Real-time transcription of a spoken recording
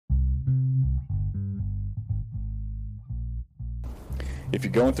If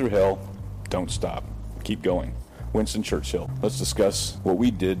you're going through hell, don't stop. Keep going. Winston Churchill. Let's discuss what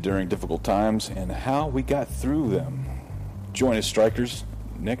we did during difficult times and how we got through them. Join us, Strikers,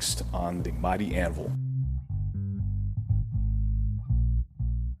 next on the Mighty Anvil.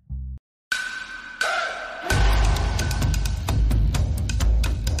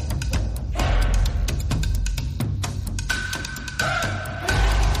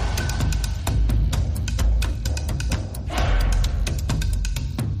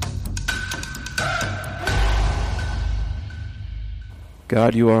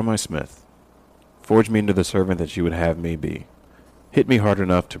 God, you are my smith. Forge me into the servant that you would have me be. Hit me hard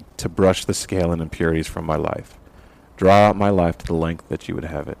enough to brush the scale and impurities from my life. Draw out my life to the length that you would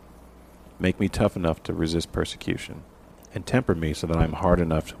have it. Make me tough enough to resist persecution, and temper me so that I am hard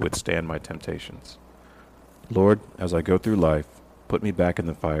enough to withstand my temptations. Lord, as I go through life, put me back in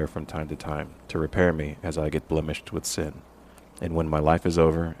the fire from time to time to repair me as I get blemished with sin. And when my life is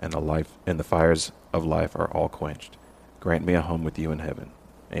over and the fires of life are all quenched, grant me a home with you in heaven.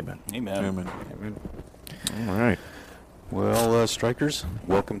 Amen. Amen. Amen. All right. Well, Strikers,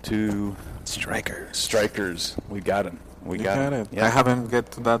 welcome to Strikers. We got him. We got it. Yeah. I haven't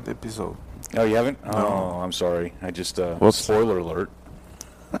get to that episode. Oh, you haven't? No. Oh, I'm sorry. I just, spoiler alert.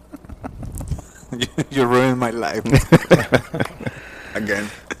 You ruined my life. Again.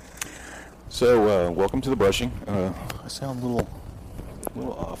 So, welcome to the brushing. I sound a little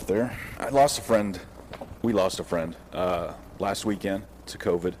off there. I lost a friend. We lost a friend last weekend to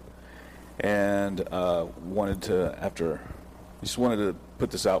COVID, and wanted to put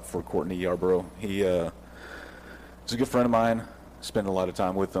this out for Courtney Yarborough. He's a good friend of mine. Spend a lot of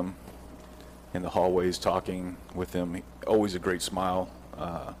time with him in the hallways, talking with him. Always a great smile.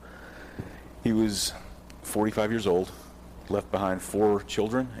 He was 45 years old, left behind 4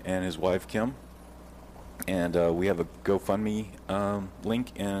 children and his wife Kim. And we have a GoFundMe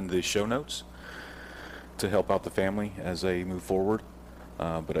link in the show notes to help out the family as they move forward.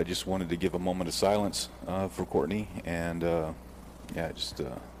 But I just wanted to give a moment of silence for Courtney, and all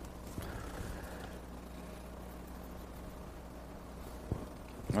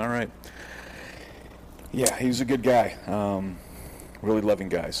right. Yeah, he was a good guy, really loving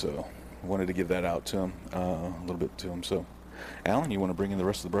guy, so I wanted to give that out to him, a little bit to him. So, Alan, you want to bring in the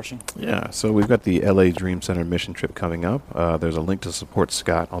rest of the brushing? Yeah, so we've got the LA Dream Center mission trip coming up. There's a link to support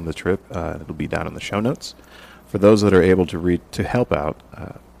Scott on the trip. It'll be down in the show notes. For those that are able to help out,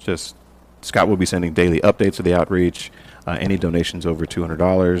 Scott will be sending daily updates of the outreach. Any donations over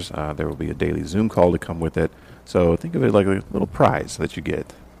 $200, there will be a daily Zoom call to come with it. So think of it like a little prize that you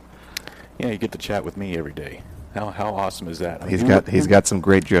get. Yeah, you get to chat with me every day. How awesome is that? He's got some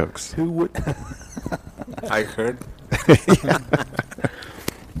great jokes. Who would? I heard.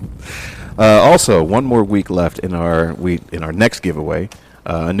 Also, one more week left in our next giveaway.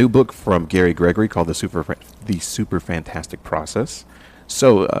 A new book from Gary Gregory called The Super Fantastic Process.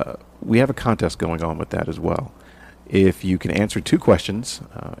 So we have a contest going on with that as well. If you can answer 2 questions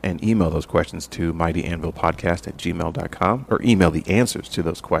and email those questions to mightyanvilpodcast@gmail.com, or email the answers to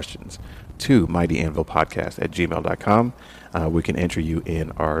those questions to mightyanvilpodcast@gmail.com, we can enter you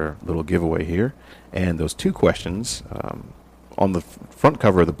in our little giveaway here. And those 2 questions, on the front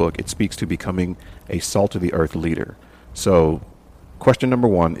cover of the book, it speaks to becoming a salt-of-the-earth leader. So question number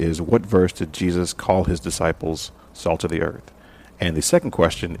 1 is, what verse did Jesus call his disciples salt of the earth? And the second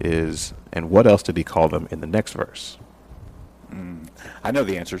question is, and what else did he call them in the next verse? I know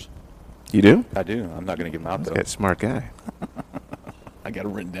the answers. You do? I do. I'm not going to give them out, though. That's a smart guy. I got it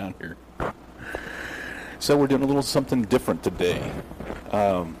written down here. So we're doing a little something different today.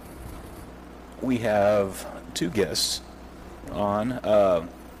 We have 2 guests on.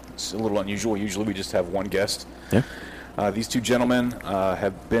 It's a little unusual. Usually we just have one guest. Yeah. These 2 gentlemen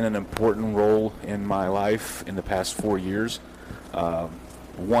have been an important role in my life in the past 4 years.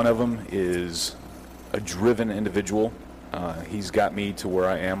 One of them is a driven individual. He's got me to where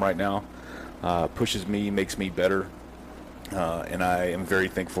I am right now, pushes me, makes me better, and I am very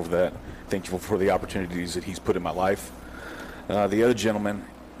thankful for that. Thankful for the opportunities that he's put in my life. The other gentleman,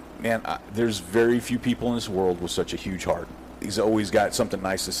 man, there's very few people in this world with such a huge heart. He's always got something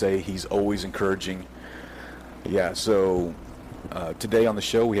nice to say. He's always encouraging. Yeah, so today on the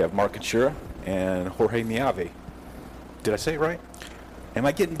show we have Mark Kichura and Jorge Meave. Did I say it right? Am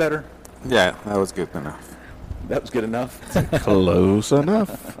I getting better? Yeah, that was good enough. That was good enough. Close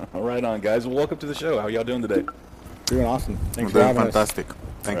enough. All right on, guys. Well, welcome to the show. How y'all doing today? Doing awesome. Thanks for Doing having fantastic. us.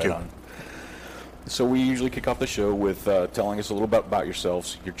 Thank Right you. on. So we usually kick off the show with telling us a little bit about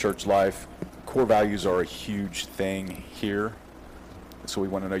yourselves, your church life. Core values are a huge thing here. So we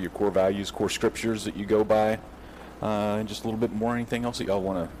want to know your core values, core scriptures that you go by. And just a little bit more. Anything else that y'all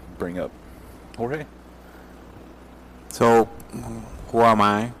want to bring up? Jorge? So, who am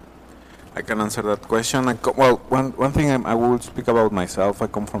I? I can answer that question. Well, one thing I will speak about myself. I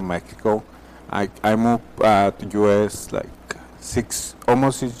come from Mexico. I moved to US like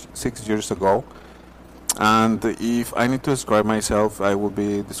almost 6 years ago. And if I need to describe myself, I will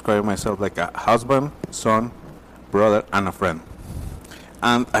be describing myself like a husband, son, brother, and a friend.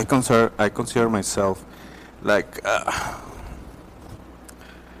 And I consider myself like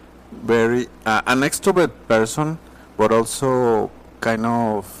very an extrovert person, but also kind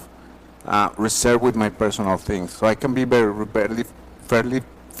of reserved with my personal things. So I can be very fairly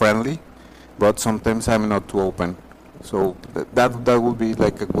friendly, but sometimes I'm not too open. So that would be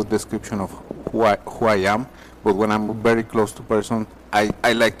like a good description of who I am. But when I'm very close to person,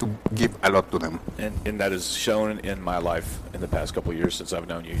 I like to give a lot to them. And that is shown in my life in the past couple of years since I've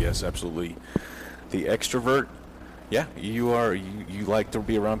known you. Yes, absolutely. The extrovert, yeah, you like to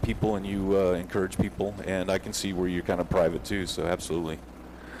be around people and you encourage people, and I can see where you're kind of private too. So absolutely.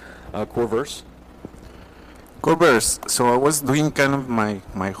 Core verse. So I was doing kind of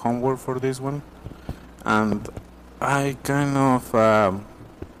my homework for this one, and I kind of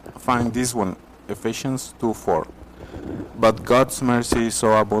find this one, Ephesians 2:4. But God's mercy is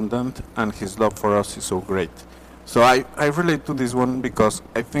so abundant, and His love for us is so great. So I relate to this one because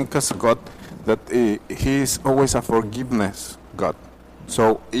I think as God that He is always a forgiveness God.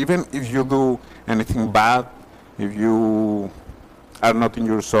 So even if you do anything bad, if you are not in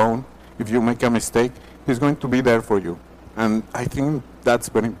your zone, if you make a mistake, He's going to be there for you. And I think that's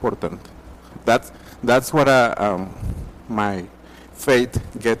very important. That's what my faith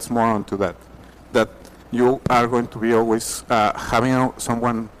gets more onto that you are going to be always having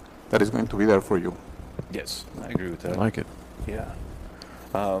someone that is going to be there for you. Yes, I agree with that. I like it. Yeah.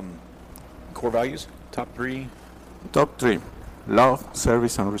 Core values, top three. Top 3, love,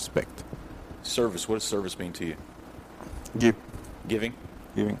 service, and respect. Service, what does service mean to you? Giving.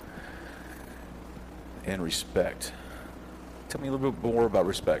 And respect. Tell me a little bit more about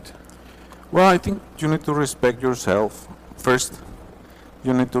respect. Well, I think you need to respect yourself first.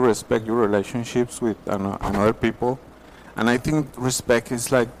 You need to respect your relationships with another people. And I think respect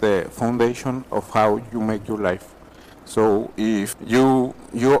is like the foundation of how you make your life. So if you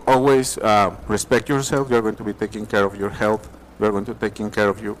always respect yourself, you're going to be taking care of your health. You're going to taking care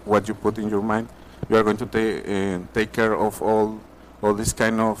of what you put in your mind. You're going to take care of all these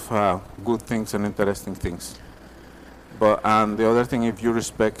kind of good things and interesting things. And the other thing, if you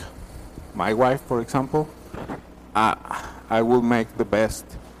respect my wife, for example, I will make the best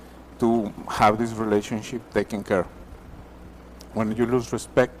to have this relationship taken care. When you lose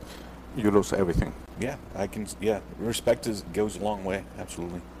respect, you lose everything. Yeah, respect goes a long way,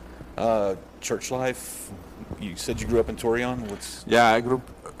 absolutely. Church life, you said you grew up in Torreon. Yeah,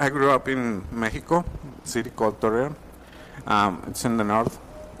 I grew up in Mexico, a city called Torreon. It's in the north,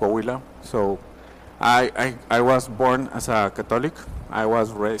 Coahuila. So I was born as a Catholic. I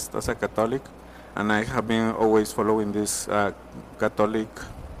was raised as a Catholic, and I have been always following these Catholic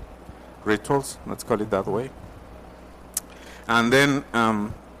rituals, let's call it that way. And then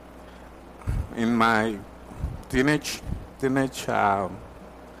in my teenage time,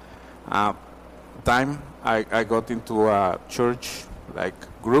 I got into a church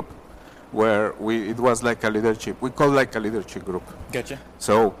like group where it was like a leadership. We call like a leadership group. Gotcha.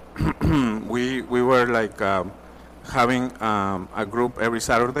 So we were like having a group every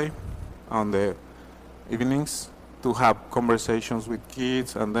Saturday on the evenings to have conversations with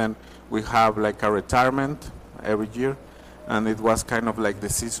kids, and then we have like a retirement every year, and it was kind of like the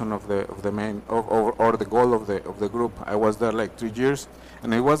season of the main or the goal of the group. I was there like 3 years,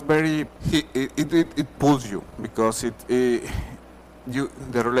 and it was very it pulls you because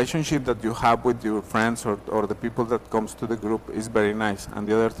the relationship that you have with your friends or the people that comes to the group is very nice, and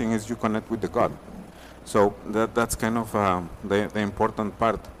the other thing is you connect with the God. So that's kind of the important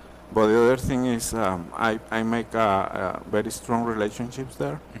part. But the other thing is I make very strong relationships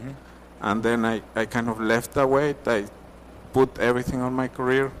there. Mm-hmm. And then I kind of left away. I put everything on my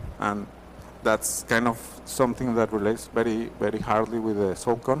career, and that's kind of something that relates very, very hardly with the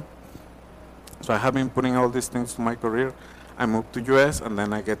Soulcon. So I have been putting all these things to my career. I moved to US, and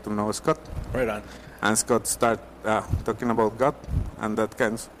then I get to know Scott. Right on. And Scott start talking about God, and that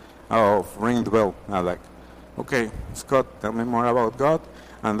kind of ring the bell. I like, okay, Scott, tell me more about God.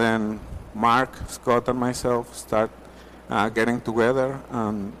 And then Mark, Scott, and myself start getting together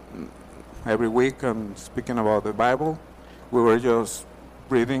every week and speaking about the Bible. We were just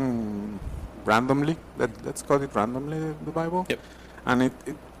reading randomly. Let's call it randomly, the Bible. Yep. And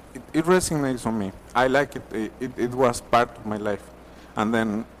it resonates on me. I like it. It was part of my life. And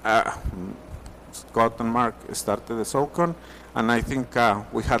then Scott and Mark started the Soulcon, and I think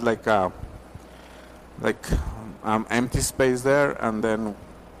we had like empty space there, and then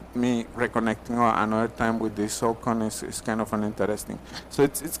me reconnecting another time with this Soulcon is kind of an interesting. So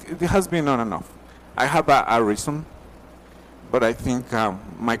it has been on and off. I have a reason, but I think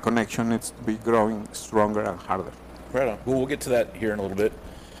my connection needs to be growing stronger and harder. Right on. Well, we'll get to that here in a little bit.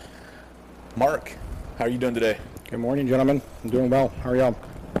 Mark, how are you doing today? Good morning, gentlemen. I'm doing well. How are y'all?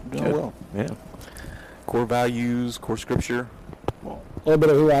 Doing well. Yeah. Core values, core scripture. A little bit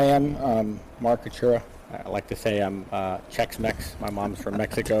of who I am. Mark Kichura. I like to say I'm Chex-Mex. My mom's from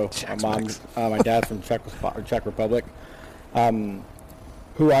Mexico. My dad's from Czech Republic.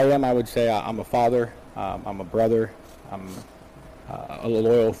 Who I am, I would say I'm a father. I'm a brother. I'm a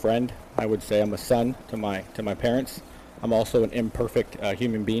loyal friend. I would say I'm a son to my parents. I'm also an imperfect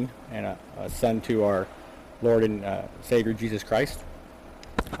human being and a son to our Lord and Savior Jesus Christ.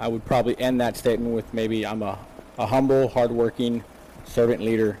 I would probably end that statement with maybe I'm a humble, hardworking servant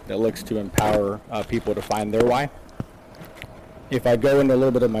leader that looks to empower people to find their why. If I go into a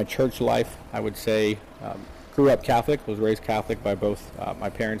little bit of my church life, I would say grew up Catholic, was raised Catholic by both my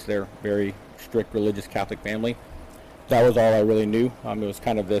parents. They're very strict religious Catholic family. That was all I really knew. It was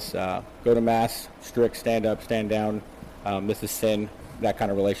kind of this go to Mass, strict, stand up, stand down, this is sin, that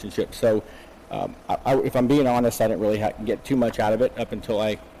kind of relationship. So if I'm being honest, I didn't really get too much out of it up until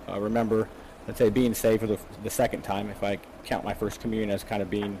I remember, let's say, being saved for the second time, if I count my first communion as kind of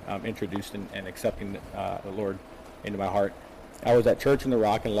being introduced and accepting the Lord into my heart. I was at Church in the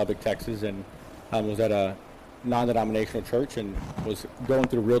Rock in Lubbock, Texas, and was at a non-denominational church and was going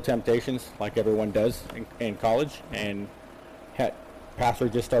through real temptations like everyone does in college, and pastor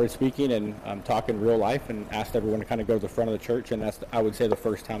just started speaking and talking real life and asked everyone to kind of go to the front of the church, and that's, I would say, the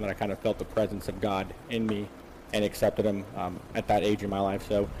first time that I kind of felt the presence of God in me and accepted him at that age in my life.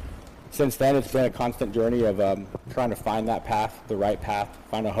 So since then, it's been a constant journey of trying to find that path, the right path,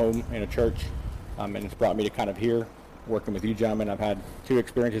 find a home in a church, and it's brought me to kind of here, working with you gentlemen. I've had 2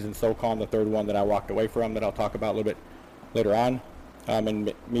 experiences in Soulcon, the third one that I walked away from that I'll talk about a little bit later on,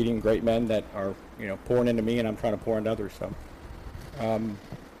 and meeting great men that are, pouring into me, and I'm trying to pour into others. So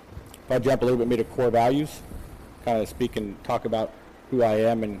if I jump a little bit me to core values, kind of speak and talk about who I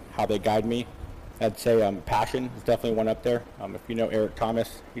am and how they guide me, I'd say passion is definitely one up there. If you know Eric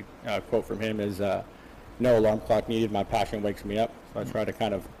Thomas, a quote from him is, no alarm clock needed, my passion wakes me up. So I try to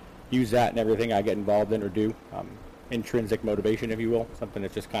kind of use that in everything I get involved in or do. Intrinsic motivation, if you will, something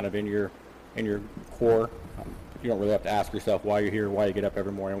that's just kind of in your core. You don't really have to ask yourself why you're here, why you get up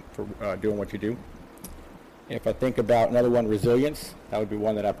every morning for doing what you do. If I think about another one, resilience, that would be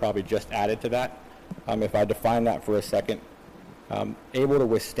one that I probably just added to that. If I define that for a second, able to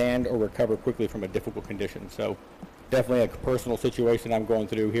withstand or recover quickly from a difficult condition. So definitely a personal situation I'm going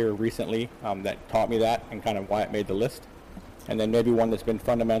through here recently that taught me that and kind of why it made the list. And then maybe one that's been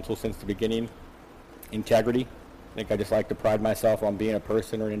fundamental since the beginning, integrity. I think I just like to pride myself on being a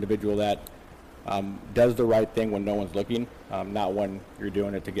person or an individual that does the right thing when no one's looking, not when you're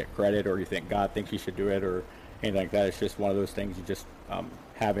doing it to get credit or you think God thinks you should do it or anything like that. It's just one of those things you just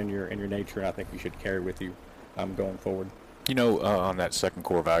have in your nature, and I think you should carry with you going forward. On that second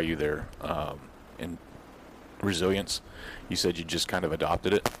core value there, in resilience, you said you just kind of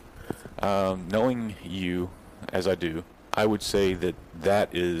adopted it. Knowing you, as I do, I would say that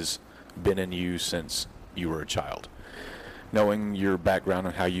is been in you since you were a child. Knowing your background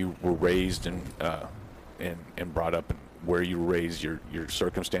and how you were raised and brought up and where you were raised, your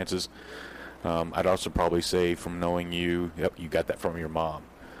circumstances, I'd also probably say from knowing you, yep, you got that from your mom.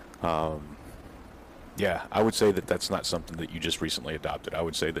 Yeah, I would say that's not something that you just recently adopted. I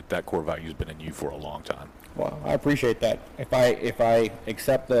would say that core value has been in you for a long time. Well, I appreciate that. If I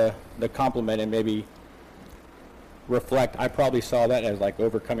accept the compliment and maybe reflect, I probably saw that as like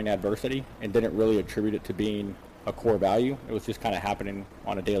overcoming adversity and didn't really attribute it to being a core value. It was just kind of happening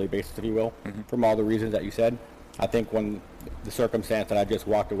on a daily basis, if you will, from all the reasons that you said. I think when the circumstance that I just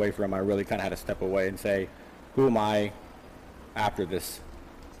walked away from, I really kind of had to step away and say, who am I after this,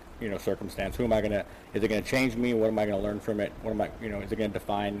 circumstance? Who am I is it going to change me? What am I going to learn from it? What am I, is it going to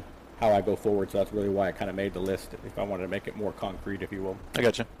define how I go forward? So that's really why I kind of made the list, if I wanted to make it more concrete, if you will. I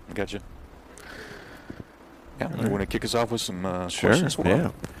got you. Yeah, you want to kick us off with some Sure, questions?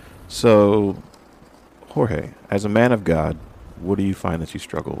 yeah. So, Jorge, as a man of God, what do you find that you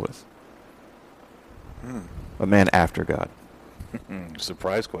struggle with? A man after God.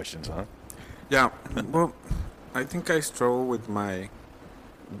 Surprise questions, huh? Yeah, well, I think I struggle with my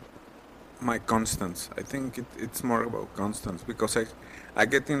constants. I think it's more about constants because I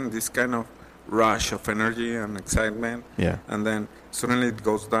get in this kind of rush of energy and excitement, Yeah. and then suddenly it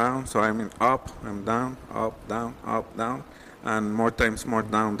goes down. So I'm in up, I'm down, up, down, and more times more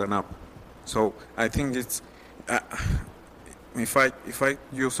down than up. So I think it's if I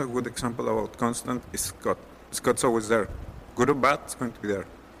use a good example about constant, it's God. God's always there, good or bad, it's going to be there.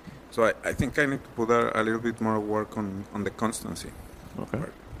 So I think I need to put a little bit more work on the constancy. Okay.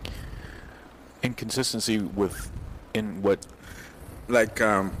 part. And consistency in what? Like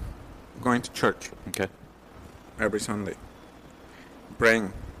going to church Okay. every Sunday,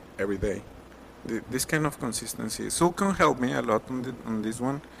 praying every day. This kind of consistency. Soulcon helped me a lot on this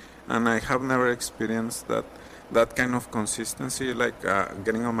one, and I have never experienced that kind of consistency, like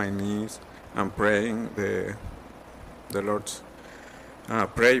getting on my knees and praying the Lord's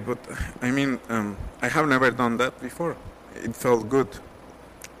pray. But I mean, I have never done that before. It felt good.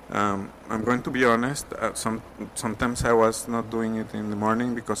 I'm going to be honest. Sometimes I was not doing it in the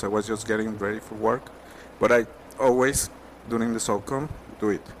morning because I was just getting ready for work, but I always during the Soulcon do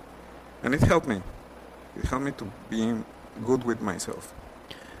it, and it helped me. It helped me to be good with myself.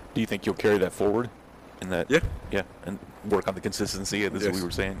 Do you think you'll carry that forward? And that, Yeah. and work on the consistency. This is what Yes. we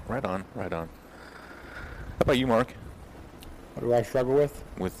were saying. Right on. How about you, Mark? What do I struggle with?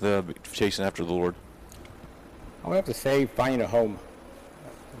 With chasing after the Lord. I would have to say finding a home.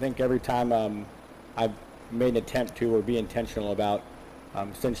 I think every time I've made an attempt to or be intentional about,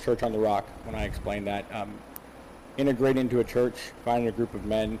 since Church on the Rock, when I explained that, integrating into a church, finding a group of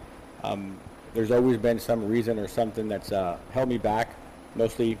men, there's always been some reason or something that's held me back,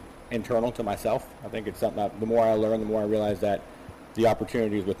 mostly internal to myself. I think it's something that the more I learn, the more I realize that the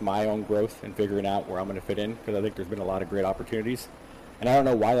opportunities with my own growth and figuring out where I'm going to fit in, because I think there's been a lot of great opportunities. And I don't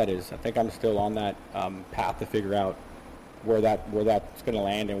know why that is. I think I'm still on that path to figure out where that's going to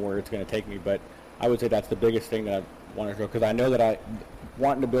land and where it's going to take me. But I would say that's the biggest thing that I want to show, because I know that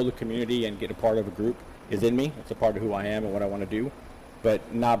wanting to build a community and get a part of a group is in me. It's a part of who I am and what I want to do.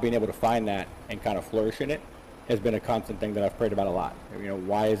 But not being able to find that and kind of flourish in it has been a constant thing that I've prayed about a lot. You know,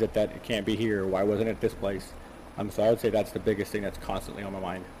 why is it that it can't be here? Why wasn't it this place? So I would say that's the biggest thing that's constantly on my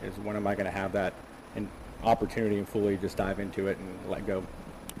mind, is when am I going to have that and opportunity and fully just dive into it and let go.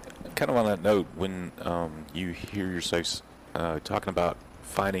 Kind of on that note, when you hear yourself talking about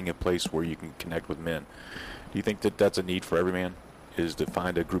finding a place where you can connect with men, do you think that that's a need for every man, is to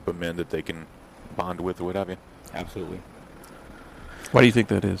find a group of men that they can bond with or what have you? Absolutely. Why do you think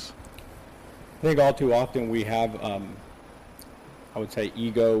that is? I think all too often we have, I would say,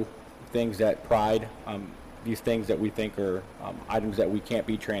 ego, things that pride, these things that we think are items that we can't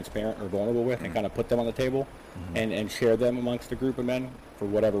be transparent or vulnerable with, and kind of put them on the table and share them amongst a group of men. For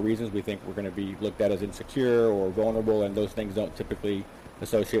whatever reasons, we think we're going to be looked at as insecure or vulnerable, and those things don't typically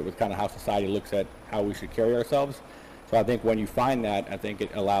associate with kind of how society looks at how we should carry ourselves. So I think when you find that, I think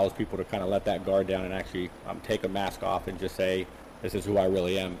it allows people to kind of let that guard down and actually take a mask off and just say, this is who I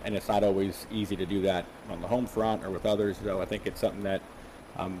really am. And it's not always easy to do that on the home front or with others. So I think it's something that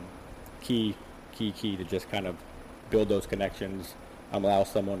key to just kind of build those connections, allow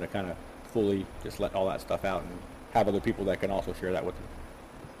someone to kind of fully just let all that stuff out and have other people that can also share that with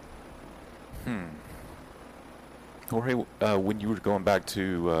them. Jorge, when you were going back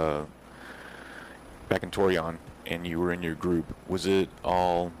to back in Torreon and you were in your group, was it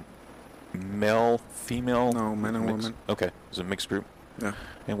all male, female? No, men and mixed? women. Okay, it was a mixed group. Yeah.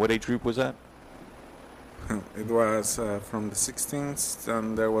 And what age group was that? It was from the 16s,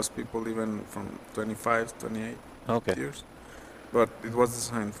 and there was people even from 25, 28 Okay, years. But it was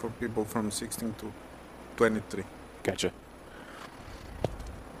designed for people from 16 to 23. gotcha.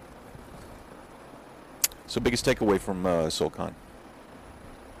 So biggest takeaway from Soulcon?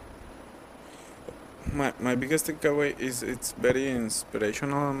 My biggest takeaway is it's very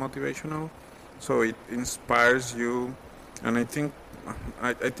inspirational and motivational. So it inspires you, and I think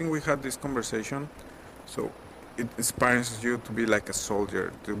we had this conversation. So it inspires you to be like a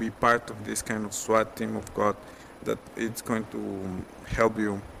soldier, to be part of this kind of SWAT team of God, that it's going to help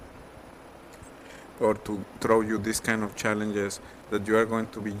you or to throw you these kind of challenges, that you are going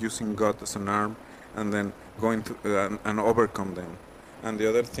to be using God as an arm and then going to and overcome them. And the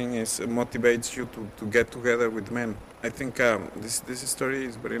other thing is it motivates you to get together with men. I think this story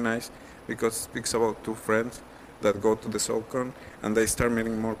is very nice because it speaks about two friends that go to the Soulcon and they start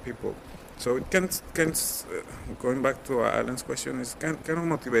meeting more people. So it can going back to Alan's question, is kind of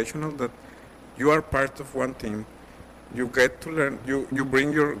motivational that you are part of one team. You get to learn. You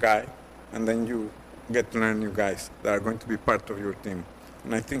bring your guy, and then you get to learn new guys that are going to be part of your team.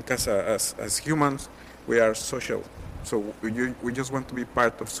 And I think as humans, we are social. So we just want to be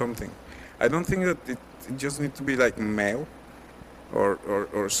part of something. I don't think that it just needs to be like male.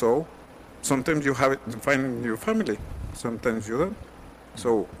 or so. Sometimes you have it defined in your family, sometimes you don't.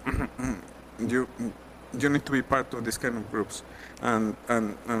 So you you need to be part of this kind of groups, and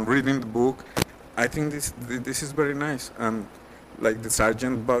reading the book. I think this is very nice, and like the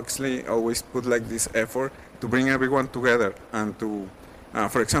Sergeant Buxley always put like this effort to bring everyone together, and to,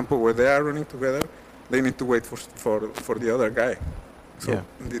 for example, when they are running together, they need to wait for the other guy. So Yeah.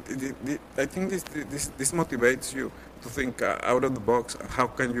 I think this motivates you to think out of the box. How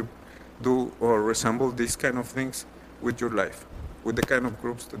can you do or resemble these kind of things with your life, with the kind of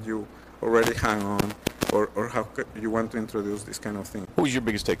groups that you already hang on, or how you want to introduce this kind of thing. What was your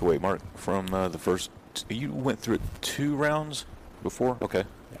biggest takeaway, Mark, from the first? You went through it 2 rounds before? Okay.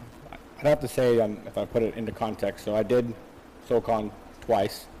 I'd have to say, if I put it into context, so I did Soulcon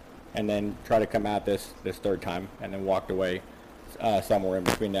twice, and then try to come at this third time, and then walked away somewhere in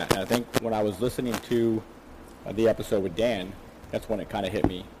between that. And I think when I was listening to the episode with Dan, that's when it kind of hit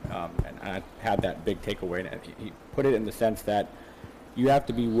me, and I had that big takeaway. And he put it in the sense that you have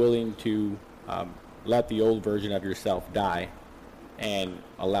to be willing to let the old version of yourself die and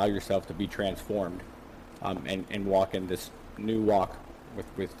allow yourself to be transformed, and walk in this new walk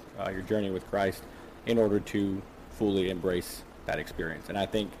with your journey with Christ in order to fully embrace that experience. And I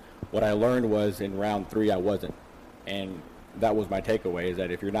think what I learned was in round 3 I wasn't, and that was my takeaway, is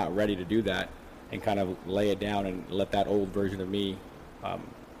that if you're not ready to do that and kind of lay it down and let that old version of me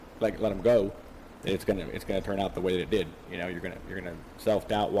let him go, it's gonna turn out the way that it did. You know, you're gonna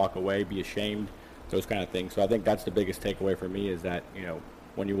self-doubt, walk away, be ashamed, those kind of things. So I think that's the biggest takeaway for me, is that, you know,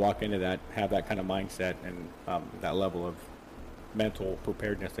 when you walk into that, have that kind of mindset and that level of mental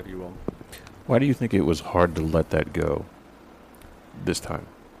preparedness, if you will. Why do you think it was hard to let that go this time?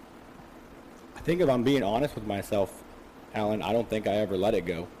 I think if I'm being honest with myself, Alan, I don't think I ever let it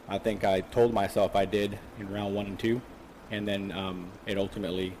go. I think I told myself I did in round 1 and 2, and then it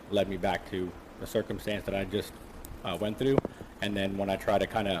ultimately led me back to the circumstance that I just went through. And then when I try to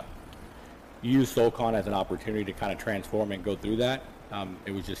kind of use Soulcon as an opportunity to kind of transform and go through that,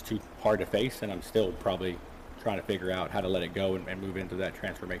 it was just too hard to face, and I'm still probably trying to figure out how to let it go and move into that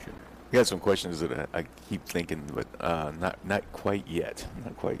transformation. You got some questions that I keep thinking, but not quite yet.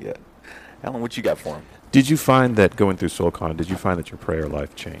 Not quite yet. Alan, what you got for him? Did you find that going through Soulcon, did you find that your prayer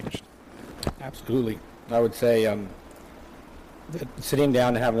life changed? Absolutely. I would say that sitting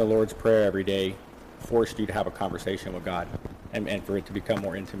down and having the Lord's Prayer every day forced you to have a conversation with God, and for it to become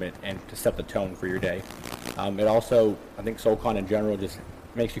more intimate and to set the tone for your day. It also, I think Soulcon in general just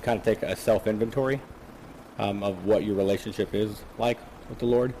makes you kind of take a self-inventory of what your relationship is like with the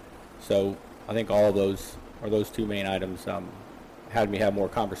Lord. So I think all of those, or those 2 main items, had me have more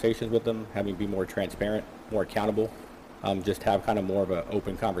conversations with them, had me be more transparent, more accountable, just have kind of more of an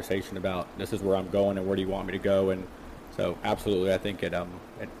open conversation about, this is where I'm going and where do you want me to go. And so absolutely, I think it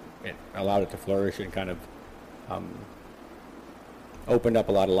allowed it to flourish and kind of opened up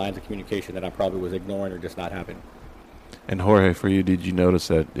a lot of lines of communication that I probably was ignoring or just not having. And Jorge, for you, did you notice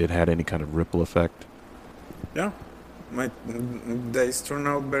that it had any kind of ripple effect? Yeah, my days turn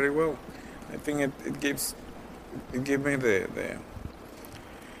out very well. I think it gave me the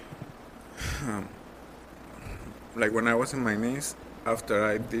like when I was in my knees after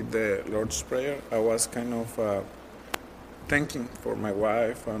I did the Lord's Prayer, I was kind of thanking for my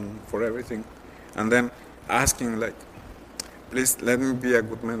wife and for everything, and then asking like, please let me be a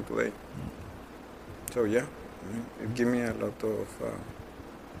good man today. So yeah, it gave me a lot of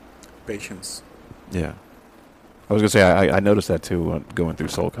patience. Yeah. I was going to say, I noticed that too going through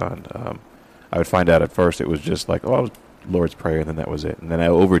Soulcon. I would find out at first it was just like, oh, I was Lord's Prayer, and then that was it. And then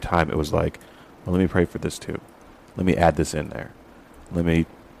over time it was like, well, let me pray for this too. Let me add this in there. Let me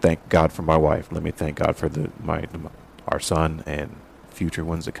thank God for my wife. Let me thank God for our son and future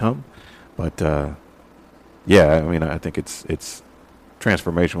ones to come. But yeah, I mean, I think it's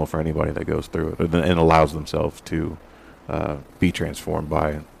transformational for anybody that goes through it and allows themselves to be transformed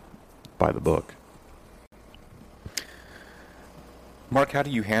by the book. Mark, how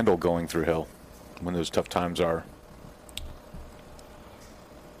do you handle going through hell when those tough times are?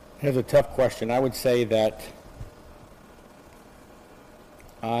 Here's a tough question. I would say that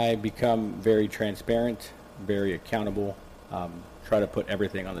I become very transparent, very accountable, try to put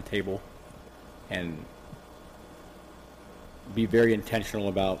everything on the table, and be very intentional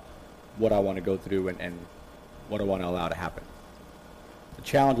about what I want to go through and what I want to allow to happen. The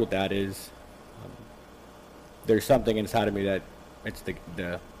challenge with that is there's something inside of me that it's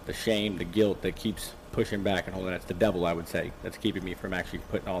the shame, the guilt that keeps pushing back and holding. That's the devil, I would say, that's keeping me from actually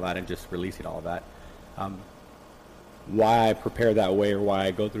putting all that and just releasing all of that. Why I prepare that way or why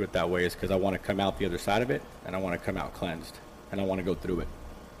I go through it that way is because I want to come out the other side of it, and I want to come out cleansed. and I want to go through it.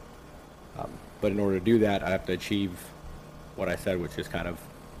 But in order to do that, I have to achieve what I said, which is kind of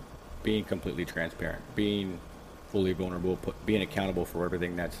being completely transparent, being fully vulnerable, being accountable for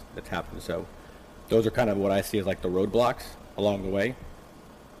everything that's happened. So those are kind of what I see as like the roadblocks along the way,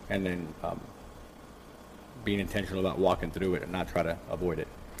 and then being intentional about walking through it and not try to avoid it.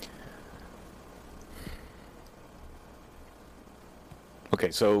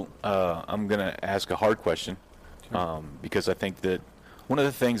 Okay, so I'm going to ask a hard question because I think that one of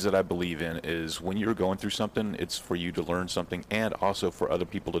the things that I believe in is when you're going through something, it's for you to learn something and also for other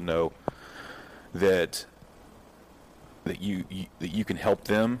people to know that you can help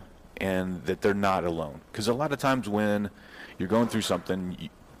them and that they're not alone. Because a lot of times when you're going through something,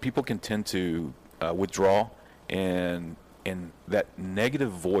 people can tend to withdraw, and that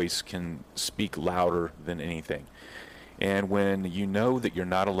negative voice can speak louder than anything. And when you know that you're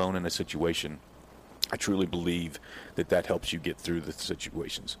not alone in a situation, I truly believe that helps you get through the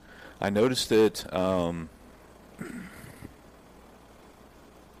situations. I noticed that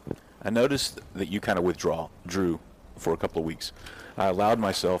you kind of drew for a couple of weeks. I allowed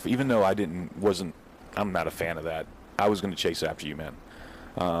myself, even though I'm not a fan of that. I was going to chase after you, man.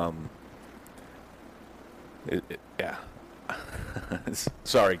 Yeah.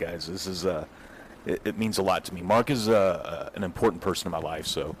 Sorry, guys. This is it means a lot to me. Mark is an important person in my life,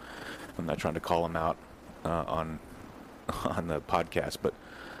 so I'm not trying to call him out on the podcast. But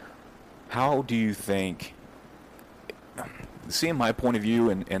how do you think, seeing my point of view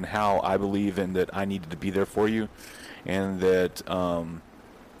and how I believe in that I needed to be there for you, and that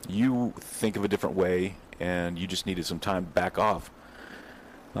you think of a different way and you just needed some time to back off,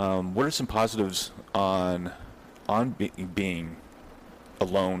 what are some positives on being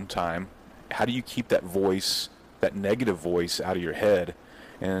alone time? How do you keep that voice, that negative voice, out of your head?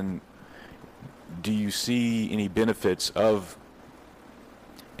 And do you see any benefits of,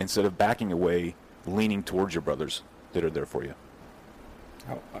 instead of backing away, leaning towards your brothers that are there for you?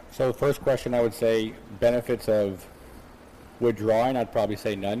 So the first question, I would say benefits of withdrawing, I'd probably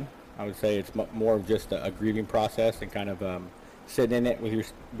say none. I would say it's more of just a grieving process and kind of sitting in it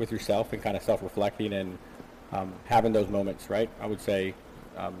with yourself and kind of self-reflecting and having those moments, right? I would say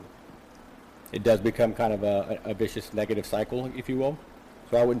it does become kind of a vicious negative cycle, if you will.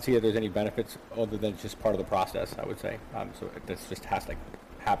 So I wouldn't see that there's any benefits other than it's just part of the process, I would say. So this just has to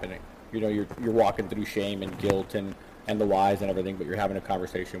happen. You know, you're walking through shame and guilt and the whys and everything, but you're having a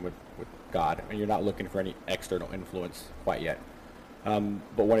conversation with God, and you're not looking for any external influence quite yet.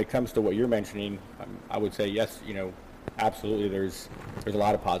 But when it comes to what you're mentioning, I would say yes, absolutely there's a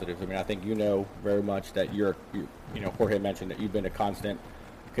lot of positives. I mean, I think very much that Jorge mentioned that you've been a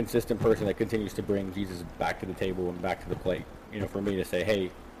consistent person that continues to bring Jesus back to the table and back to the plate. For me to say, hey,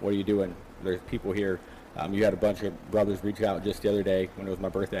 what are you doing? There's people here. You had a bunch of brothers reach out just the other day when it was my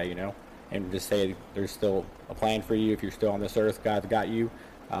birthday, and just say there's still a plan for you. If you're still on this earth, God's got you.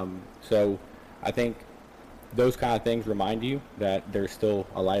 So I think those kind of things remind you that there's still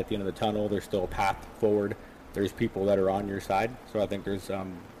a light at the end of the tunnel. There's still a path forward. There's people that are on your side. So I think there's,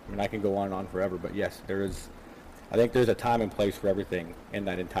 I can go on and on forever, but yes, I think there's a time and place for everything in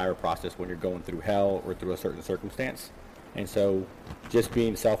that entire process when you're going through hell or through a certain circumstance. And so just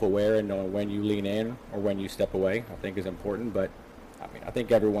being self-aware and knowing when you lean in or when you step away, I think is important. But I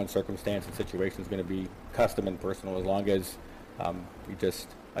think everyone's circumstance and situation is going to be custom and personal as long as you just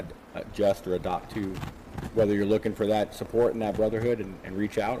adjust or adopt to whether you're looking for that support and that brotherhood and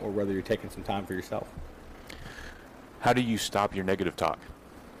reach out, or whether you're taking some time for yourself. How do you stop your negative talk?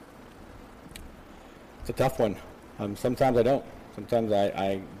 It's a tough one. Sometimes I don't. Sometimes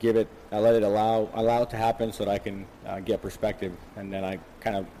I let it allow it to happen so that I can get perspective, and then I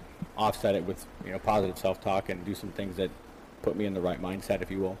kind of offset it with positive self-talk and do some things that put me in the right mindset,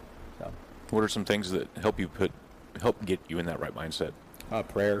 if you will. So, what are some things that help get you in that right mindset?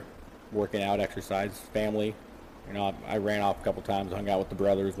 Prayer, working out, exercise, family. I ran off a couple times, hung out with the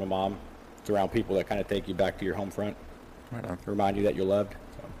brothers, my mom. It's around people that kind of take you back to your home front, right on. Remind you that you're loved.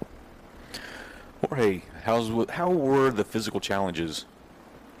 Jorge, how were the physical challenges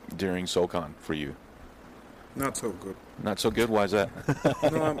during Soulcon for you? Not so good. Not so good? Why is that?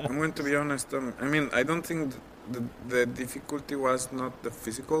 No, I'm going to be honest. I don't think the difficulty was not the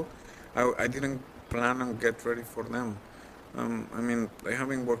physical. I didn't plan and get ready for them. I have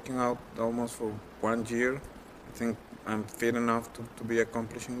been working out almost for 1 year. I think I'm fit enough to be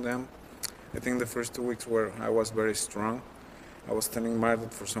accomplishing them. I think the first 2 weeks I was very strong. I was telling Mark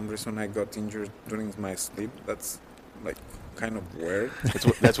that for some reason I got injured during my sleep. That's kind of weird.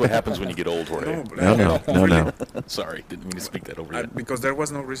 That's what happens when you get old, Jorge. No. Sorry, didn't mean to speak that over you. Because there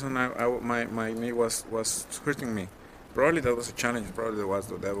was no reason my knee was hurting me. Probably that was a challenge. Probably that was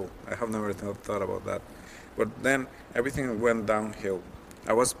the devil. I have never thought about that. But then everything went downhill.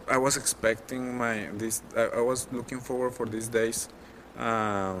 I was expecting I was looking forward for these days,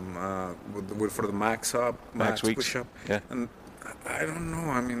 for the max weeks. push up, Yeah. and I don't know.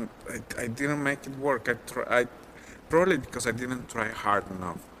 I mean, I didn't make it work. I probably because I didn't try hard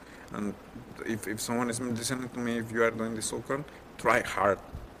enough. And if someone is listening to me, if you are doing the Soulcon, try hard.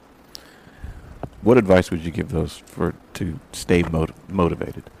 What advice would you give those to stay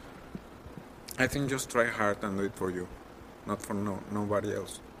motivated? I think just try hard and do it for you, not for nobody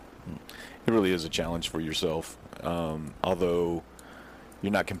else. It really is a challenge for yourself. Although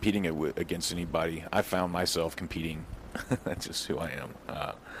you're not competing against anybody, I found myself competing. That's just who I am.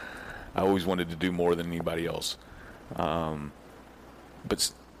 I always wanted to do more than anybody else.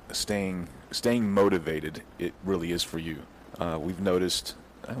 But staying motivated, it really is for you. We've noticed,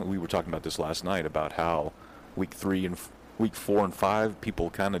 we were talking about this last night, about how week 3 and week 4 and 5, people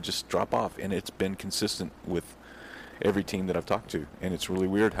kind of just drop off, and it's been consistent with every team that I've talked to. And it's really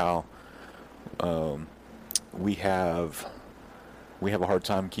weird how we have a hard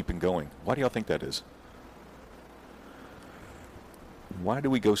time keeping going. Why do y'all think that is? Why do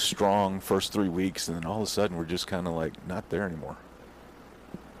we go strong first 3 weeks and then all of a sudden we're just kind of like not there anymore?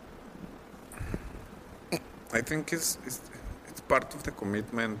 I think it's part of the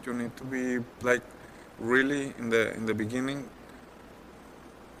commitment. You need to be like really in the beginning.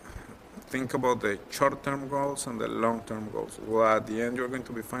 Think about the short-term goals and the long-term goals. Well, at the end, you're going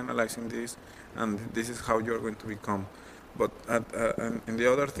to be finalizing this, and this is how you're going to become. But and the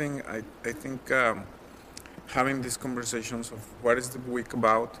other thing, I think having these conversations of what is the week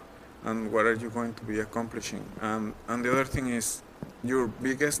about and what are you going to be accomplishing. And the other thing is your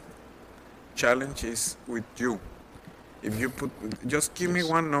biggest challenge is with you. If you just give me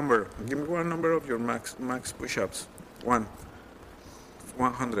one number. Give me one number of your max push-ups.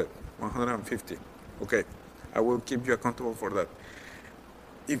 100, 150. Okay, I will keep you accountable for that.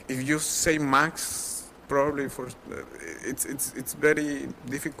 If you say max, probably it's very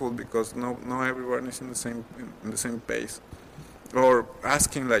difficult because no everyone is in the same pace. Or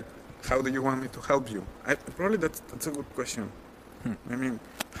asking like, how do you want me to help you? Probably that's a good question. I mean,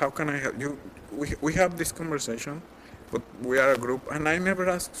 how can I help you? We have this conversation, but we are a group, and I never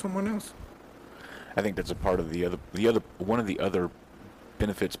ask someone else. I think that's a part of one of the other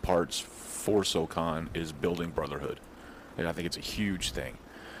benefits parts for Soulcon is building brotherhood, and I think it's a huge thing.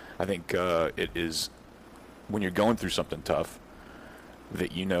 I think it is when you're going through something tough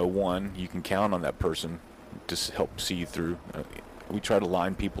that one, you can count on that person to help see you through. We try to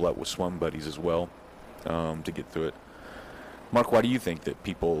line people up with swim buddies as well to get through it. Mark, why do you think that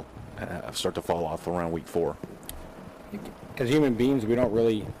people start to fall off around week 4? As human beings, we don't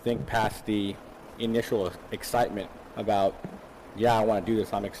really think past the initial excitement about, yeah, I want to do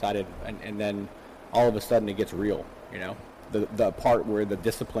this, I'm excited, and then all of a sudden it gets real, the part where the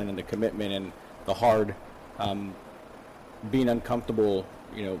discipline and the commitment and the hard being uncomfortable,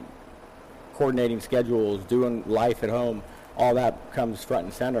 coordinating schedules, doing life at home, all that comes front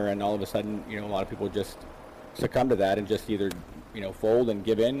and center, and all of a sudden, a lot of people just succumb to that and just either, fold and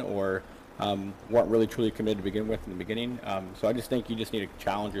give in or weren't really truly committed to begin with in the beginning. So I just think you just need to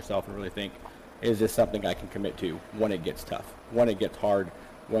challenge yourself and really think, is this something I can commit to when it gets tough, when it gets hard,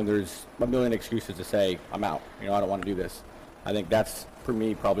 when there's a million excuses to say, I'm out, I don't want to do this. I think that's, for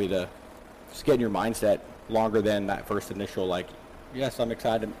me, probably just getting your mindset longer than that first initial, like, yes, I'm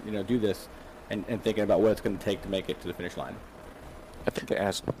excited to, do this, and thinking about what it's going to take to make it to the finish line. I think I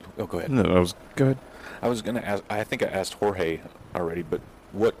asked... Oh, go ahead. No, go ahead. I was going to ask... I think I asked Jorge already, but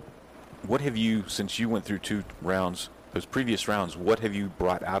what have you, since you went through 2 rounds, those previous rounds, what have you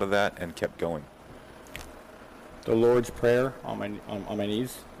brought out of that and kept going? The Lord's Prayer on my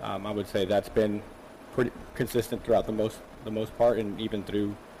knees. I would say that's been pretty consistent throughout the most part, and even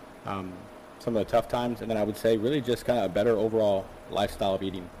through some of the tough times. And then I would say really just kind of a better overall lifestyle of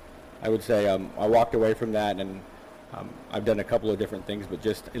eating. I would say I walked away from that, and I've done a couple of different things, but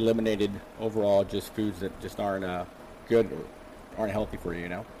just eliminated overall just foods that just aren't good or aren't healthy for you,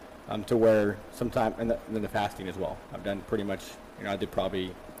 to where sometime, and then the fasting as well. I've done pretty much, I did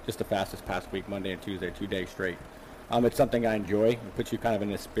probably just the fast this past week, Monday and Tuesday, 2 days straight. It's something I enjoy. It puts you kind of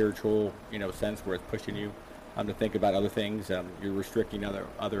in a spiritual, sense where it's pushing you to think about other things. You're restricting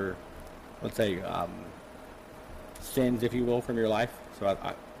other, let's say, sins, if you will, from your life. So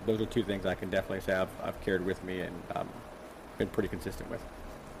those are 2 things I can definitely say I've carried with me and been pretty consistent with.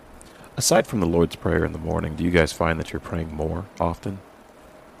 Aside from the Lord's Prayer in the morning, do you guys find that you're praying more often?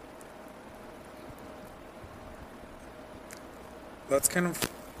 That's kind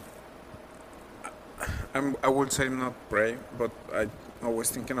of... I would say not pray, but I was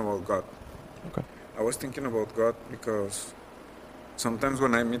thinking about God. Okay. I was thinking about God because sometimes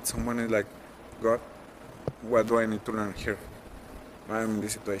when I meet someone, it's like, God, what do I need to learn here? I'm in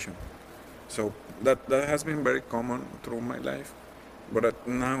this situation. So that has been very common through my life. But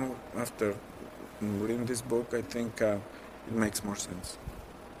now, after reading this book, I think it makes more sense.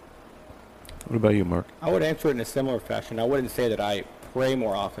 What about you, Mark? I would answer it in a similar fashion. I wouldn't say that I pray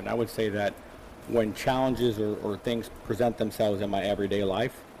more often. I would say that when challenges or things present themselves in my everyday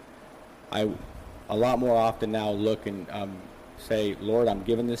life, I a lot more often now look and say, Lord, I'm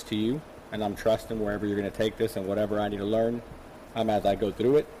giving this to you, and I'm trusting wherever you're going to take this and whatever I need to learn as I go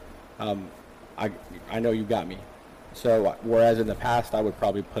through it. I know you got me. So whereas in the past I would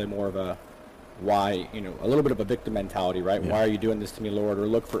probably play more of a why, a little bit of a victim mentality, right? Yeah. Why are you doing this to me, Lord? Or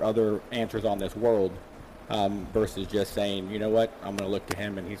look for other answers on this world versus just saying, you know what, I'm going to look to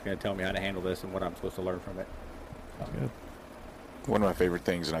him and he's going to tell me how to handle this and what I'm supposed to learn from it. Good. One of my favorite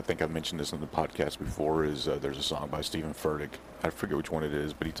things, and I think I've mentioned this on the podcast before, is there's a song by Stephen Furtick. I forget which one it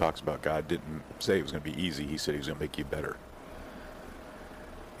is, but he talks about God didn't say it was going to be easy. He said he was going to make you better.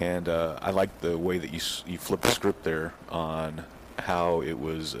 And I like the way that you flip the script there on how it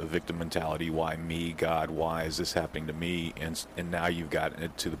was a victim mentality. Why me, God? Why is this happening to me? And now you've gotten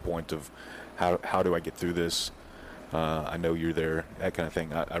it to the point of how do I get through this? I know you're there, that kind of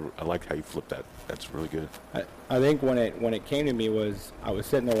thing. I like how you flip that. That's really good. I think when it came to me was I was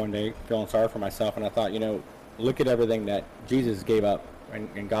sitting there one day feeling sorry for myself, and I thought, look at everything that Jesus gave up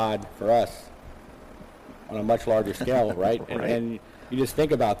and God for us on a much larger scale, right? Right. And you just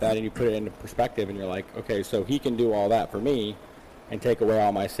think about that and you put it into perspective and you're like, okay, so he can do all that for me and take away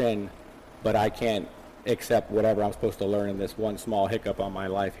all my sin, but I can't accept whatever I'm supposed to learn in this one small hiccup on my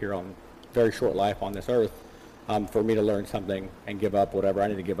life here on very short life on this earth for me to learn something and give up whatever I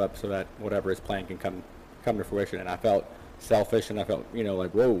need to give up so that whatever his plan can come to fruition. And I felt selfish and I felt,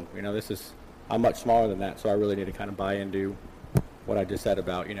 like, whoa, I'm much smaller than that, so I really need to kind of buy into what I just said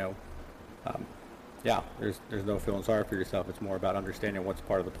about, there's no feeling sorry for yourself. It's more about understanding what's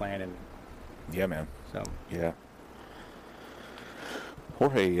part of the plan. And Yeah, man. so, Yeah.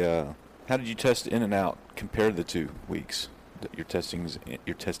 Jorge, how did you test in and out? Compare the 2 weeks. You're testing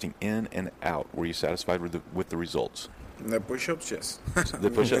in and out. Were you satisfied with the results? The push-ups, yes. The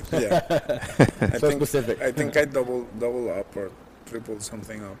push-ups? Yeah. specific. I think I double up or triple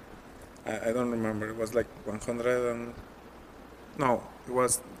something up. I don't remember. It was like 100 and... No, it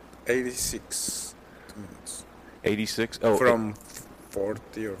was 86 minutes. 86? Oh, From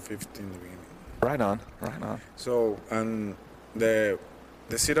 40 or 50 in the beginning. Right on. So, and the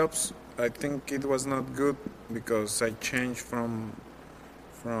sit-ups, I think it was not good because I changed from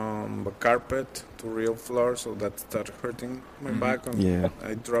the carpet to real floor, so that started hurting my back. And Yeah.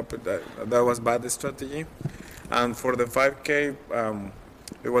 I dropped it. That was bad strategy. And for the 5K,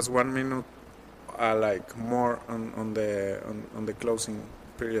 it was 1 minute, like more on the closing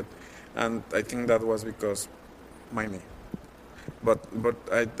period, and I think that was because my knee. But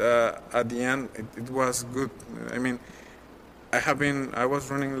at the end, it was good. I mean, I was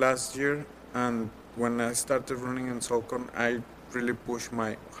running last year, and when I started running in Soulcon, I really pushed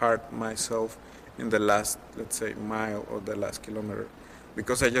myself in the last, let's say, mile or the last kilometer,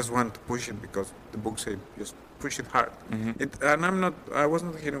 because I just want to push it because the book said just push it hard. And I was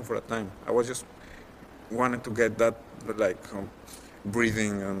not hitting for a time. I was just wanted to get that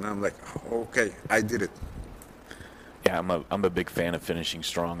breathing, and I'm like, okay, I did it. Yeah, I'm a big fan of finishing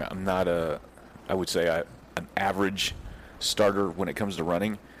strong. I'm not I would say an average starter when it comes to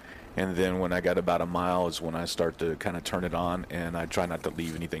running, and then when I got about a mile is when I start to kind of turn it on, and I try not to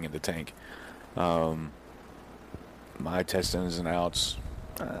leave anything in the tank. My test ins and outs,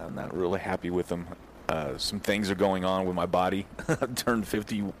 I'm not really happy with them. Some things are going on with my body. I've turned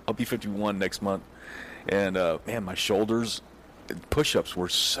 50. I'll be 51 next month, and man, my shoulders, push-ups were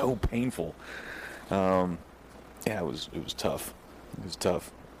so painful. Yeah, it was tough. It was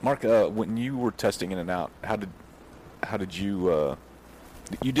tough. Mark, when you were testing in and out, how did you?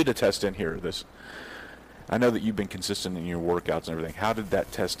 You did a test in here. I know that you've been consistent in your workouts and everything. How did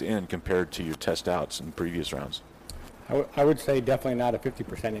that test in compared to your test outs in previous rounds? I would say definitely not a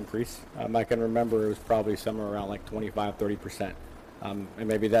 50% increase. I can remember it was probably somewhere around like 25, 30%. And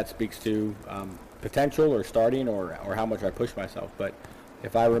maybe that speaks to potential or starting or how much I push myself. But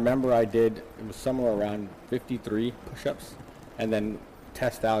if I remember, it was somewhere around 53 push-ups. And then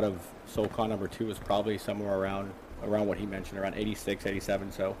test out of Soulcon number 2 was probably somewhere around what he mentioned, around 86,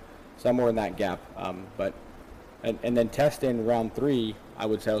 87. So somewhere in that gap. And then test in round 3, I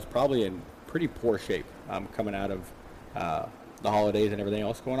would say I was probably in pretty poor shape coming out of the holidays and everything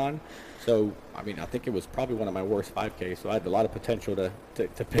else going on. So, I mean, I think it was probably one of my worst 5Ks. So I had a lot of potential to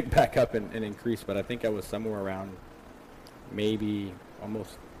pick back up and increase. But I think I was somewhere around maybe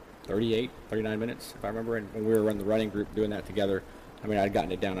almost 38, 39 minutes, if I remember. And when we were in the running group doing that together, I mean, I'd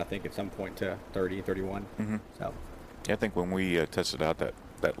gotten it down, I think, at some point to 30, 31. Mm-hmm. So, yeah, I think when we tested out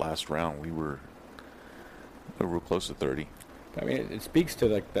that last round, we were real close to 30. I mean, it speaks to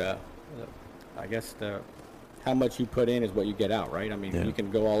like I guess how much you put in is what you get out, right? I mean, Yeah. you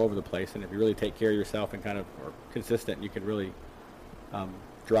can go all over the place, and if you really take care of yourself and kind of are consistent, you can really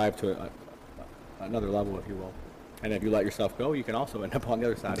drive to another level, if you will. And if you let yourself go, you can also end up on the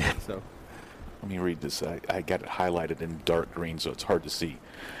other side of it. So, Let me read this. I got it highlighted in dark green, so it's hard to see.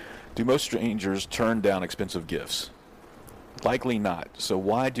 Do most strangers turn down expensive gifts? Likely not. So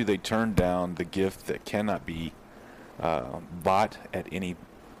why do they turn down the gift that cannot be bought at any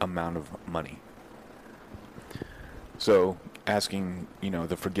amount of money? So asking,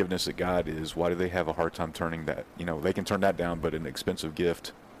 the forgiveness that God is, why do they have a hard time turning that? They can turn that down, but an expensive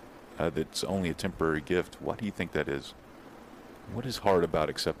gift that's only a temporary gift, what do you think that is? What is hard about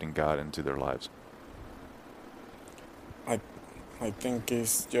accepting God into their lives? I think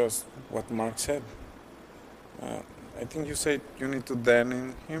it's just what Mark said. I think you said you need to die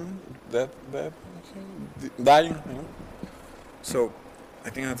in him, die in him. So I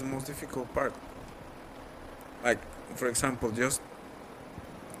think that's the most difficult part. Like, for example, just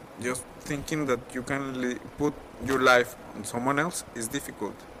thinking that you can put your life on someone else is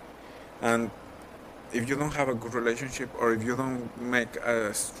difficult. And if you don't have a good relationship, or if you don't make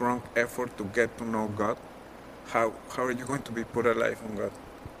a strong effort to get to know God, how are you going to be put a life on God?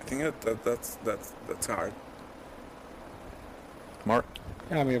 I think that's hard. Mark?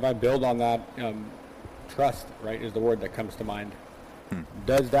 yeah, I mean, if I build on that, trust, right, is the word that comes to mind.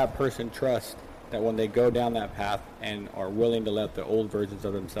 Does that person trust that when they go down that path and are willing to let the old versions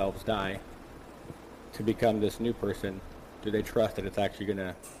of themselves die to become this new person, do they trust that it's actually going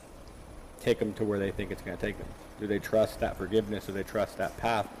to take them to where they think it's going to take them? Do they trust that forgiveness? Do they trust that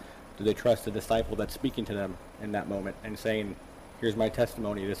path? Do they trust the disciple that's speaking to them in that moment and saying, here's my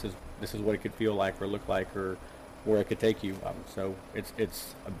testimony, this is what it could feel like or look like or where it could take you? So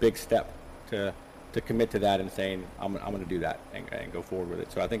it's a big step to commit to that and saying, I'm going to do that and go forward with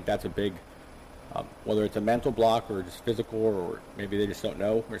it. So I think that's a big, whether it's a mental block or just physical, or maybe they just don't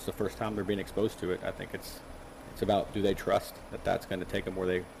know, or it's the first time they're being exposed to it. I think it's about, do they trust that that's going to take them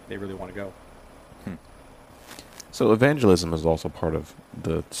where they really want to go? So evangelism is also part of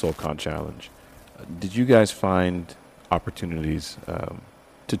the Soulcon challenge. Did you guys find opportunities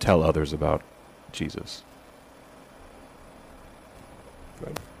to tell others about Jesus?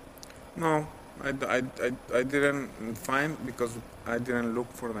 Right. No, I didn't find, because I didn't look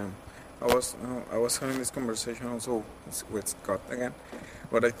for them. I was having this conversation also with Scott again,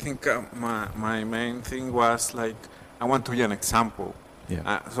 but I think my main thing was like, I want to be an example.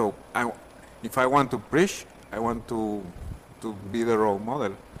 Yeah. So if I want to preach, I want to be the role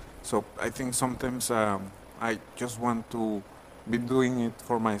model. So I think sometimes I just want to be doing it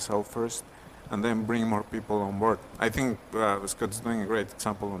for myself first, and then bring more people on board. I think Scott's doing a great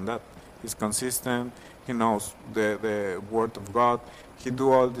example on that. He's consistent. He knows the word of God. He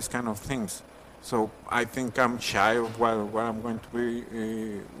do all these kind of things. So I think I'm shy of what I'm going to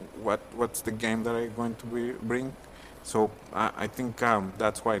be, what's the game that I'm going to bring. So I think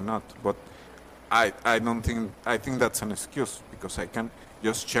that's why not. But I don't think, I think that's an excuse, because I can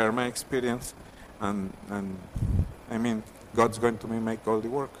just share my experience, and I mean, God's going to make all the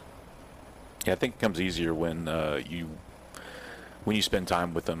work. Yeah, I think it becomes easier when you spend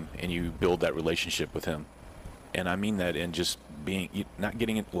time with him and you build that relationship with him. And I mean that in just being, not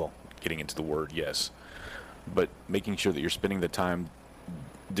getting into the word, yes, but making sure that you're spending the time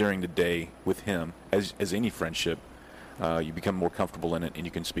during the day with him. As any friendship, you become more comfortable in it, and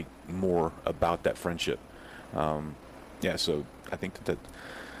you can speak more about that friendship. So I think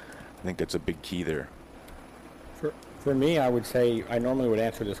that's a big key there. For me, I would say I normally would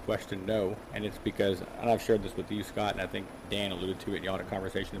answer this question no, and it's because, and I've shared this with you, Scott, and I think Dan alluded to it in y'all in a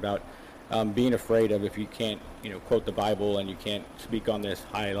conversation about being afraid of, if you can't, quote the Bible and you can't speak on this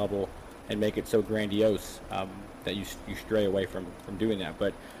high level and make it so grandiose that you stray away from doing that.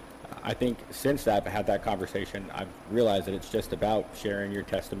 But I think since I've had that conversation, I've realized that it's just about sharing your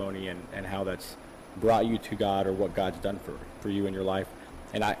testimony and how that's brought you to God, or what God's done for you in your life.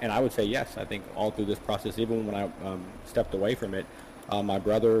 And I would say yes. I think all through this process, even when I stepped away from it, my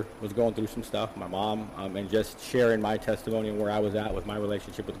brother was going through some stuff, my mom, and just sharing my testimony and where I was at with my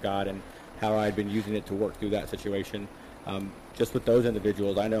relationship with God and how I'd been using it to work through that situation. Just with those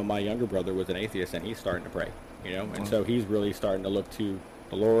individuals, I know my younger brother was an atheist, and he's starting to pray. you know. And so he's really starting to look to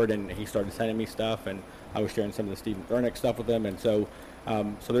the Lord, and he started sending me stuff, and I was sharing some of the Stephen Furtick stuff with him, and so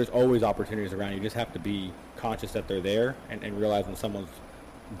there's always opportunities around. You just have to be conscious that they're there, and realize when someone's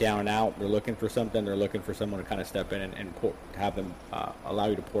down and out, they're looking for something, they're looking for someone to kind of step in and pour, have them allow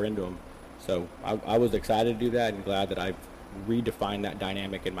you to pour into them. So I was excited to do that, and glad that I've redefined that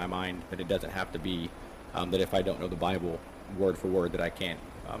dynamic in my mind, that it doesn't have to be that if I don't know the Bible word for word, that I can't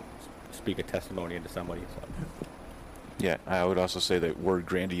speak a testimony into somebody. So. Yeah, I would also say that word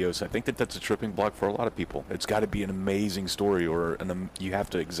grandiose, I think that's a tripping block for a lot of people. It's got to be an amazing story, or you have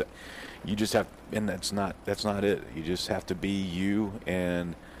to you just have, and that's not it. You just have to be you,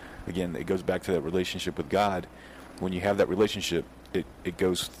 and again, it goes back to that relationship with God. When you have that relationship, it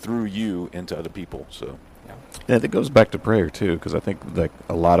goes through you into other people. So yeah, it goes back to prayer too, because I think like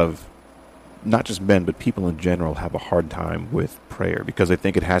a lot of not just men, but people in general have a hard time with prayer because they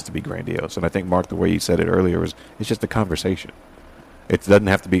think it has to be grandiose. And I think, Mark, the way you said it earlier was it's just a conversation. It doesn't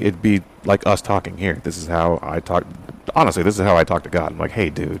have to be, it'd be like us talking here. This is how I talk. Honestly, this is how I talk to God. I'm like, hey,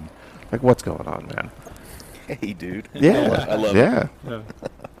 dude, like, what's going on, man? Hey, dude. Yeah. I love it. Yeah.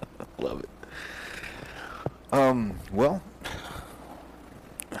 Love it. Well,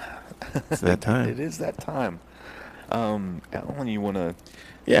 it's that time. It is that time. Alan, you want to...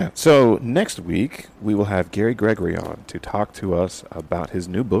 Yeah, so next week we will have Gary Gregory on to talk to us about his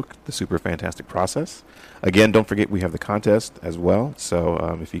new book, The Super Fantastic Process. Again, don't forget we have the contest as well,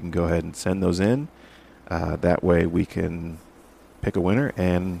 so if you can go ahead and send those in, that way we can pick a winner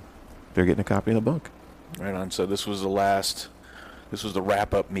and they're getting a copy of the book. Right on. So this was the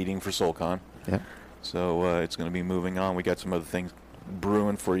wrap-up meeting for Soulcon. Yeah. So it's going to be moving on. We got some other things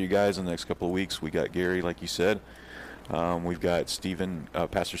brewing for you guys in the next couple of weeks. We got Gary, like you said. We've got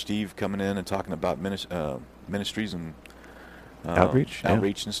Pastor Steve coming in and talking about ministries and outreach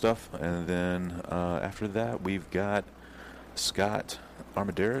and stuff. And then after that, we've got Scott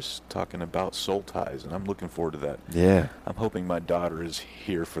Armendariz talking about soul ties, and I'm looking forward to that. Yeah. I'm hoping my daughter is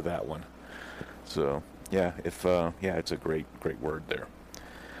here for that one. So yeah, it's a great word there.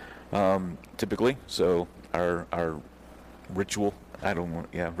 Typically, so our ritual,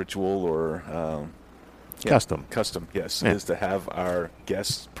 ritual or Custom, yes, is to have our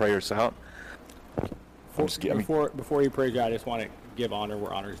guests pray us out. Before you pray, I just want to give honor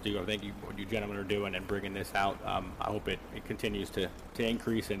where honor is due. I thank you what you gentlemen are doing and bringing this out. I hope it continues to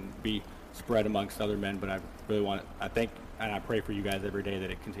increase and be spread amongst other men. But I really I thank and I pray for you guys every day that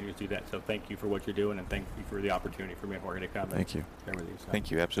it continues to do that. So thank you for what you're doing, and thank you for the opportunity for me and Jorge to come. Thank you. Share with you. So.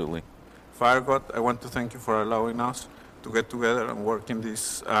 Thank you, absolutely. Father God, I want to thank you for allowing us to get together and work in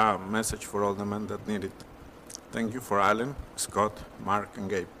this message for all the men that need it. Thank you for Alan, Scott, Mark, and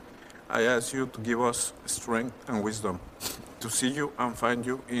Gabe. I ask you to give us strength and wisdom to see you and find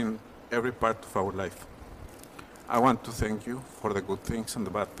you in every part of our life. I want to thank you for the good things and the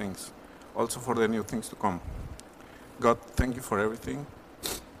bad things, also for the new things to come. God, thank you for everything.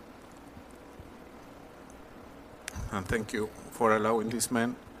 And thank you for allowing these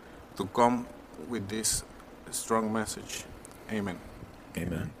men to come with this strong message. Amen.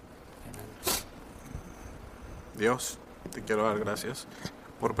 Amen. Dios, te quiero dar gracias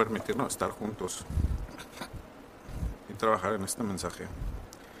por permitirnos estar juntos y trabajar en este mensaje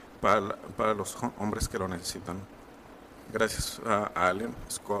para los hombres que lo necesitan. Gracias a Allen,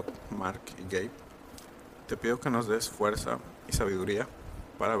 Scott, Mark y Gabe. Te pido que nos des fuerza y sabiduría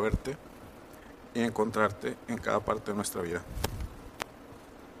para verte y encontrarte en cada parte de nuestra vida.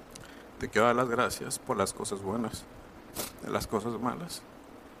 Te quiero dar las gracias por las cosas buenas, de las cosas malas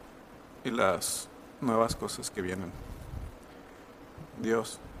y las nuevas cosas que vienen.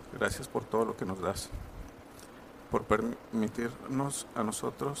 Dios, gracias por todo lo que nos das, por permitirnos a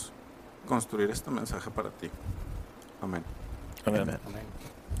nosotros construir este mensaje para ti. Amén. Amen. Amen.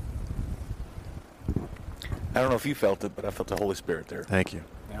 I don't know if you felt it, but I felt the Holy Spirit there. Thank you.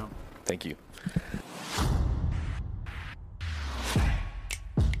 Yeah. Thank you.